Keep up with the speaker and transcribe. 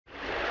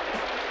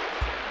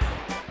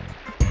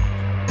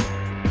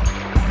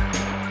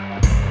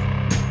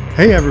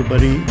Hey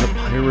everybody, the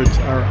pirates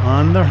are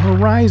on the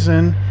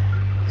horizon,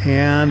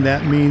 and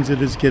that means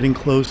it is getting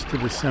close to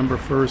December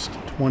 1st,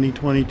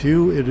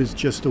 2022. It is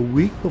just a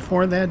week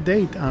before that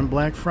date on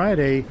Black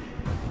Friday,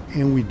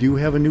 and we do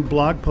have a new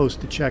blog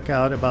post to check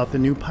out about the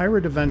new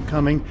pirate event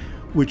coming,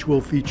 which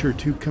will feature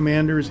 2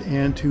 commanders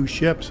and 2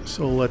 ships.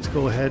 So let's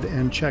go ahead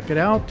and check it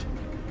out.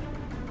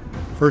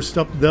 First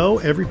up though,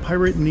 every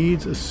pirate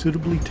needs a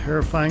suitably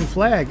terrifying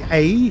flag,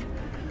 eh?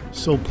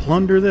 So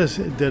plunder this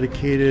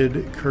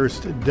dedicated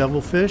cursed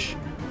devilfish.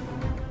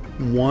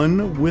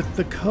 1 with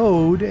the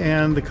code,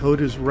 and the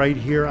code is right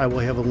here. I will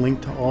have a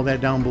link to all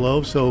that down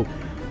below. So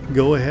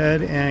go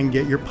ahead and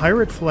get your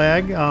pirate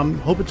flag.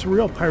 Hope it's a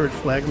real pirate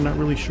flag. I'm not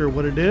really sure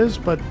what it is,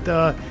 but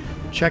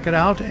check it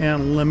out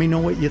and let me know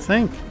what you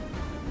think.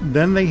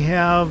 Then they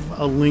have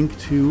a link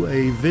to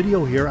a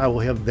video here. I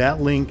will have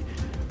that link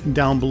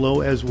down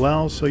below as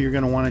well. So you're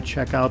going to want to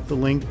check out the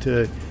link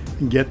to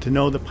get to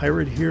know the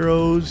pirate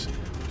heroes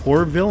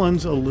or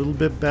villains a little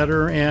bit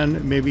better,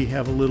 and maybe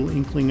have a little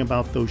inkling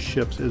about those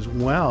ships as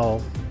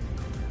well.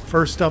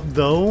 First up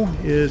though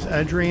is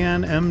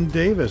Adrian M.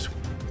 Davis.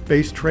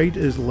 Base trait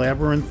is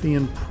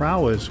Labyrinthian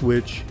Prowess,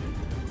 which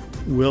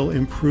will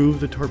improve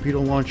the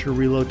torpedo launcher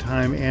reload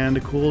time and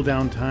the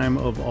cooldown time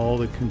of all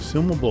the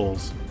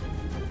consumables.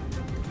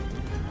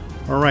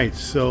 Alright,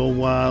 so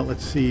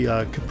let's see,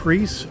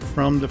 Caprice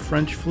from the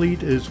French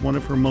fleet is one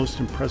of her most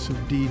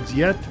impressive deeds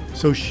yet.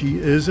 So she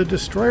is a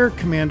destroyer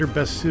commander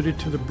best suited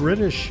to the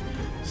British,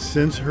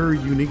 since her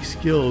unique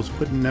skills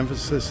put an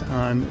emphasis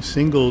on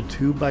single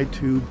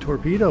 2x2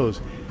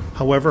 torpedoes.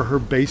 However, her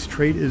base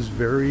trait is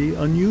very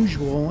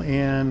unusual,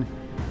 and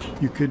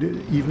you could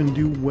even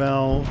do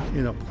well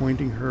in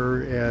appointing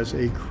her as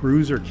a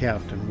cruiser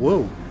captain.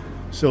 Whoa!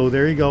 So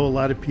there you go, a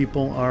lot of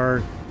people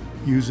are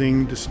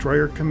using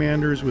destroyer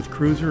commanders with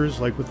cruisers,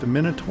 like with the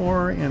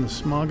Minotaur and the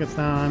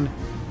Smogathon,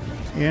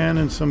 and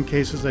in some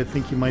cases I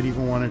think you might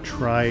even want to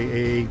try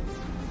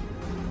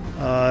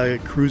a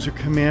cruiser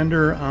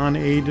commander on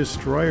a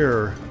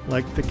destroyer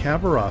like the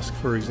Kavarosk,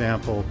 for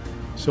example.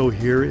 So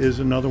here is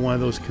another one of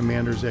those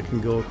commanders that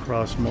can go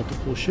across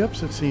multiple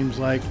ships, it seems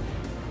like.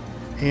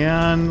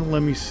 And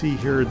let me see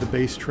here, the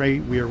base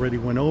trait, we already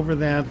went over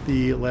that,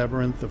 the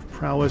Labyrinth of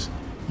Prowess.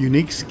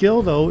 Unique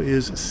skill though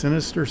is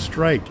Sinister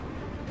Strike.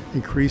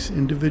 Increase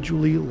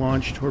individually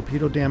launched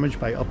torpedo damage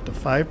by up to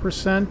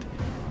 5%,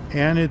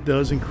 and it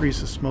does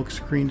increase the smoke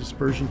screen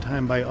dispersion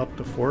time by up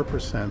to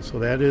 4%. So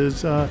that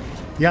is,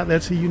 yeah,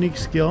 that's a unique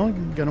skill.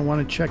 You're going to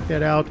want to check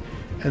that out.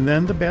 And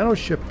then the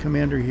battleship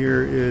commander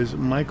here is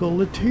Michael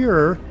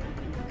Latier,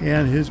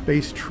 and his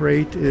base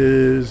trait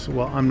is,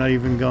 well, I'm not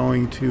even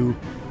going to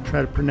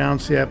try to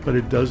pronounce that, but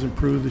it does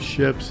improve the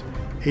ship's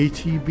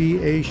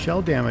ATBA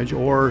shell damage,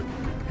 or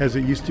as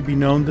it used to be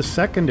known, the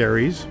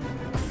secondaries.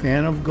 A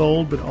fan of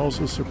gold, but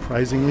also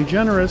surprisingly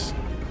generous.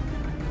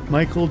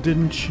 Michael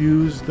didn't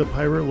choose the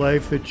pirate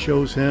life, it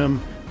chose him.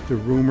 The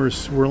rumors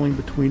swirling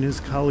between his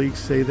colleagues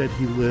say that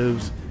he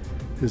lives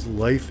his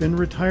life in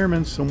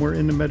retirement somewhere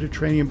in the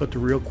Mediterranean, but the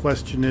real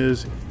question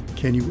is,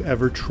 can you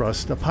ever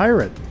trust a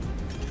pirate?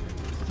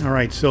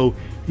 Alright, so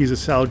he's a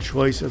solid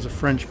choice as a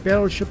French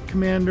battleship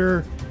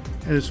commander,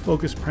 and his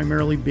focus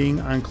primarily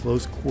being on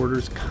close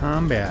quarters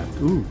combat.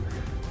 Ooh.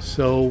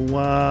 So,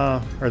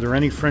 are there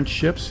any French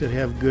ships that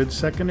have good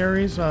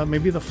secondaries?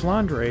 Maybe the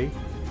Flandre.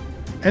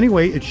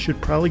 Anyway, it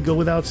should probably go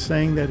without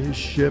saying that his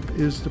ship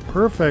is the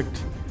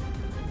perfect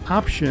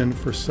option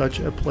for such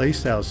a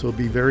playstyle. So it'll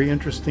be very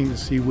interesting to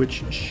see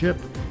which ship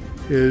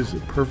is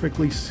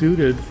perfectly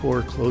suited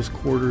for close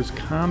quarters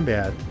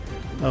combat,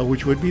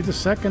 which would be the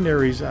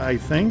secondaries, I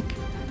think.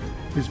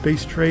 His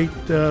base trait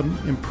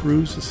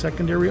improves the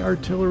secondary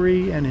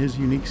artillery, and his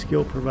unique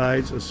skill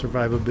provides a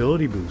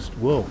survivability boost.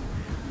 Whoa.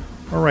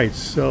 Alright,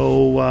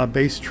 so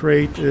base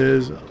trait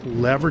is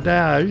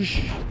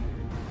Labordage.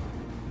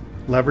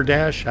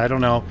 I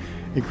don't know.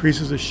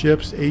 Increases a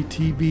ship's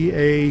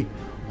ATBA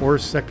or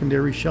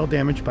secondary shell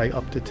damage by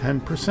up to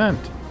 10%.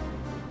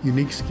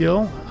 Unique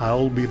skill,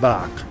 I'll be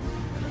back.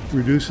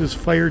 Reduces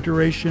fire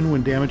duration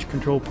when damage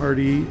control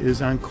party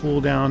is on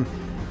cooldown.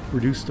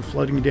 Reduce the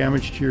flooding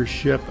damage to your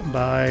ship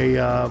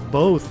by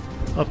both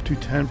up to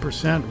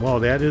 10%. Wow,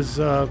 that is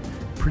a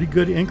pretty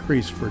good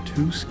increase for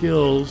 2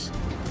 skills.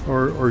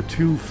 Or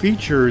 2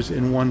 features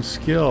in 1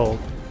 skill,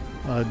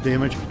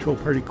 damage control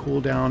party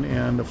cooldown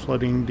and the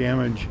flooding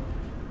damage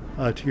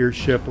to your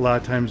ship. A lot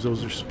of times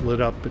those are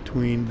split up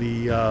between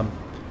the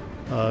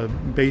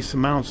base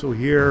amount. So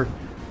here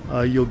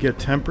you'll get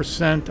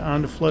 10%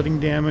 on the flooding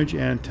damage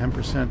and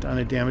 10% on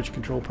a damage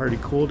control party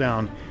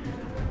cooldown.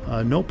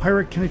 No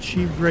pirate can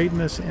achieve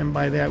greatness, and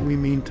by that we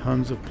mean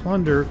tons of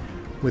plunder,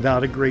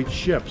 without a great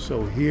ship.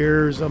 So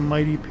here's a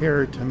mighty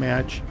pair to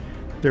match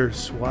their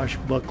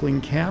swashbuckling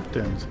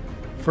captains.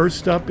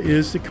 First up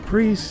is the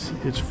Caprice.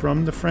 It's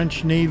from the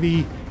French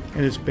Navy,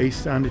 and it's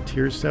based on the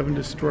Tier 7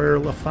 destroyer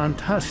La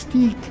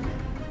Fantastique,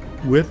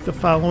 with the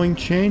following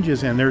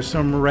changes. And there's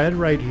some red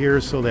right here,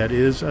 so that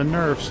is a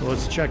nerf. So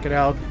let's check it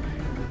out.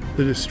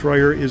 The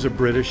destroyer is a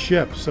British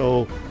ship.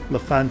 So La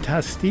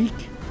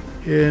Fantastique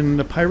in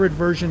the pirate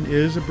version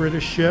is a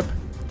British ship.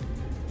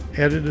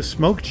 Added a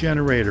smoke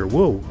generator.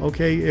 Whoa,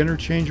 okay,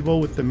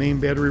 interchangeable with the main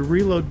battery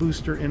reload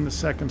booster in the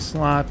second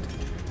slot.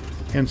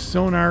 And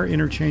sonar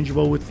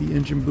interchangeable with the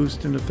engine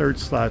boost in the third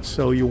slot.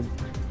 So you're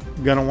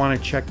gonna want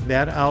to check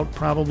that out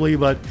probably,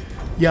 but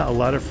yeah, a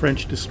lot of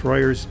French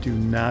destroyers do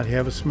not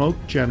have a smoke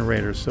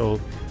generator. So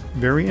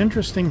very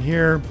interesting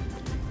here.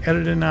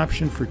 Added an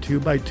option for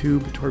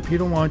tube-by-tube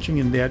torpedo launching,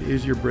 and that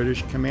is your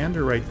British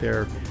commander right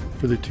there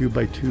for the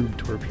tube-by-tube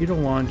torpedo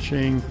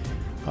launching.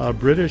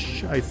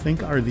 British, I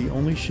think, are the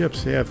only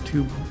ships that have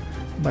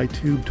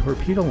tube-by-tube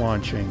torpedo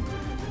launching.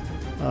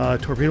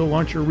 Torpedo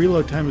launcher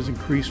reload time is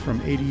increased from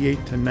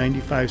 88 to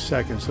 95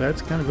 seconds, so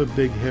that's kind of a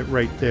big hit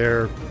right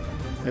there.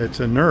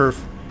 It's a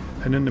nerf.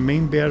 And then the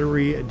main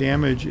battery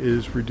damage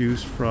is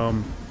reduced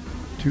from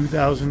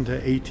 2,000 to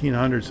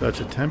 1,800, so that's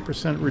a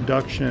 10%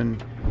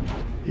 reduction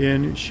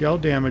in shell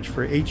damage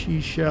for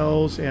HE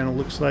shells, and it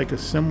looks like a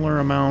similar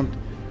amount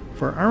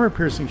for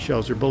armor-piercing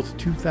shells. They're both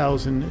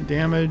 2,000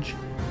 damage.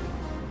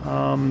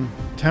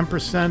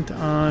 10%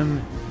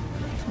 on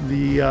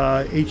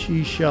the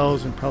HE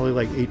shells, and probably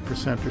like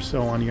 8% or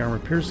so on the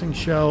armor-piercing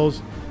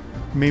shells.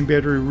 Main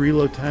battery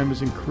reload time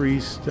is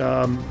increased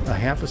a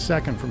half a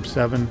second from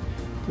 7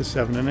 to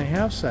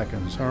 7.5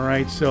 seconds. All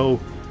right, so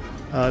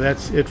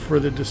that's it for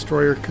the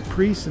destroyer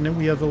Caprice. And then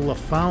we have the La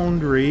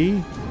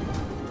Foundry,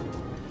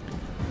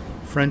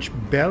 French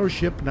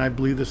battleship, and I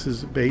believe this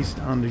is based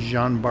on the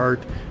Jean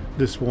Bart.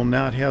 This will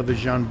not have the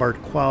Jean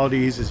Bart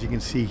qualities, as you can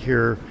see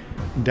here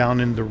down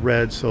in the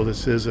red, so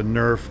this is a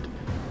nerfed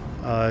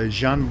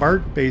Jean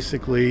Bart.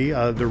 Basically,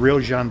 the real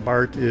Jean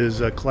Bart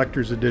is a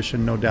collector's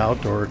edition, no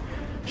doubt, or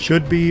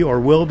should be or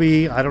will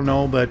be, I don't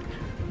know, but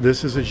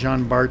this is a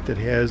Jean Bart that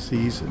has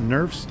these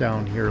nerfs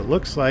down here, it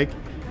looks like,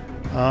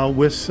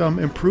 with some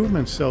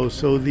improvements. So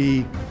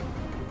the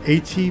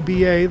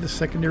ATBA, the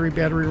secondary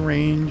battery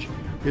range,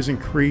 is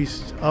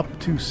increased up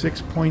to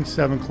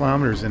 6.7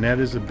 kilometers, and that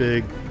is a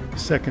big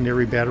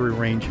secondary battery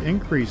range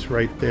increase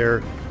right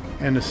there.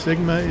 And the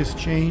Sigma is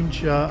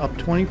changed up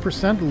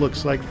 20%, it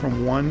looks like,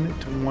 from 1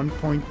 to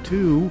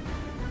 1.2.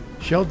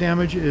 Shell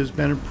damage has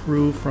been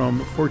improved from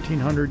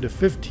 1,400 to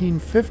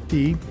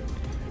 1,550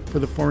 for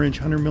the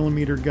 4-inch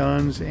 100mm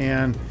guns,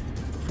 and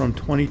from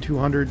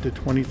 2,200 to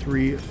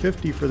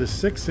 2,350 for the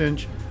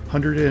 6-inch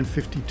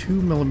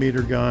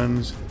 152mm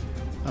guns.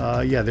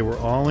 Yeah, they were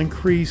all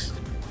increased.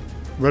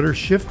 Rudder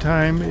shift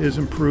time is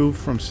improved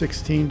from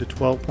 16 to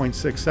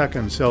 12.6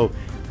 seconds. So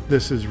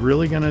this is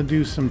really going to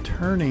do some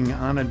turning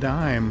on a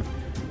dime,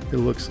 it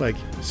looks like.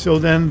 So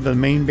then the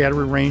main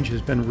battery range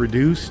has been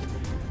reduced.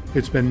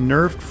 It's been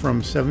nerfed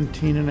from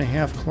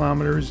 17.5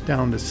 kilometers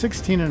down to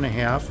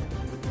 16.5.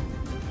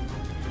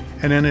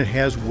 And then it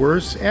has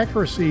worse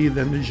accuracy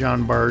than the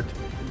Jean Bart.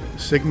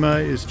 Sigma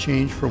is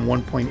changed from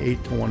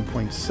 1.8 to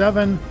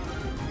 1.7,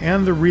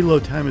 and the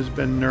reload time has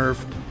been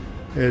nerfed.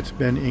 It's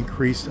been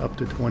increased up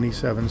to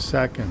 27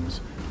 seconds,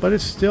 but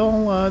it's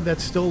still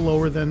that's still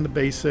lower than the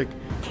basic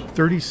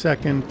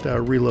 30-second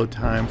reload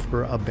time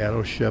for a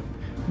battleship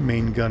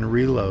main gun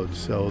reload.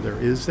 So there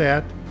is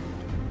that.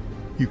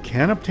 You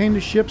can obtain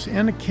the ships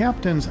and the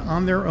captains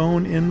on their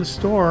own in the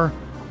store.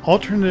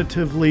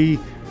 Alternatively,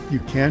 you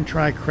can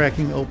try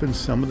cracking open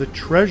some of the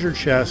treasure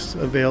chests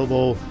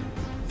available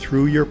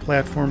through your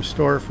platform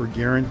store for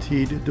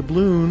guaranteed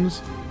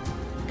doubloons,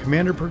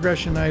 commander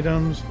progression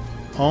items,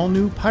 all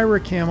new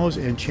pirate camos,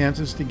 and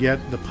chances to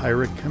get the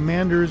pirate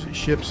commanders,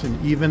 ships, and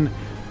even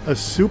a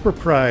super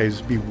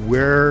prize.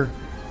 Beware,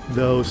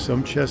 though,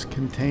 some chests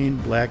contain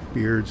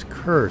Blackbeard's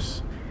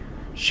curse.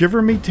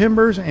 Shiver me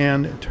timbers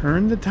and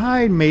turn the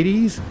tide,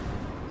 mateys.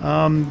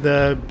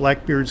 The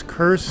Blackbeard's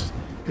curse,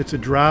 it's a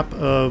drop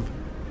of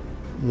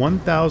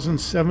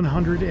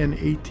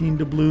 1,718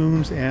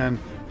 doubloons, and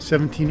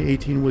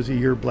 1718 was the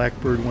year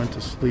Blackbird went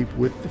to sleep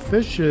with the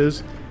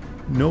fishes.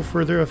 No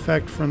further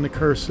effect from the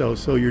curse, though,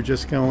 so you're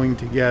just going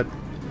to get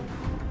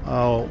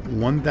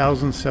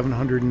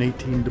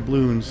 1,718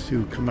 doubloons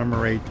to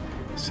commemorate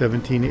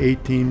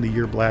 1718, the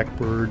year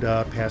Blackbird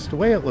passed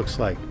away, it looks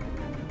like.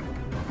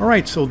 All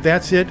right, so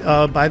that's it.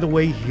 By the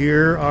way,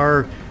 here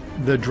are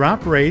the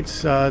drop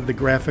rates, the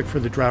graphic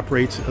for the drop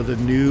rates of the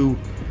new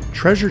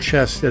treasure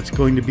chest that's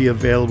going to be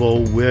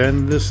available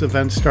when this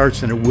event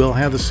starts, and it will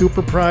have the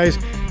super prize,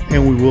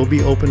 and we will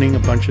be opening a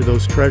bunch of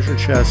those treasure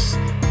chests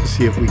to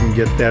see if we can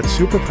get that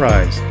super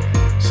prize.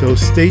 So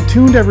stay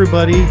tuned,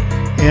 everybody,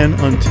 and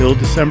until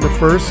December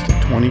 1st,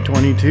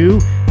 2022,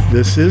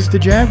 this is the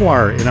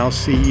Jaguar, and I'll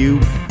see you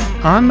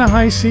on the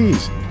high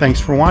seas. Thanks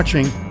for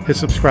watching. Hit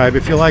subscribe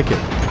if you like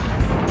it.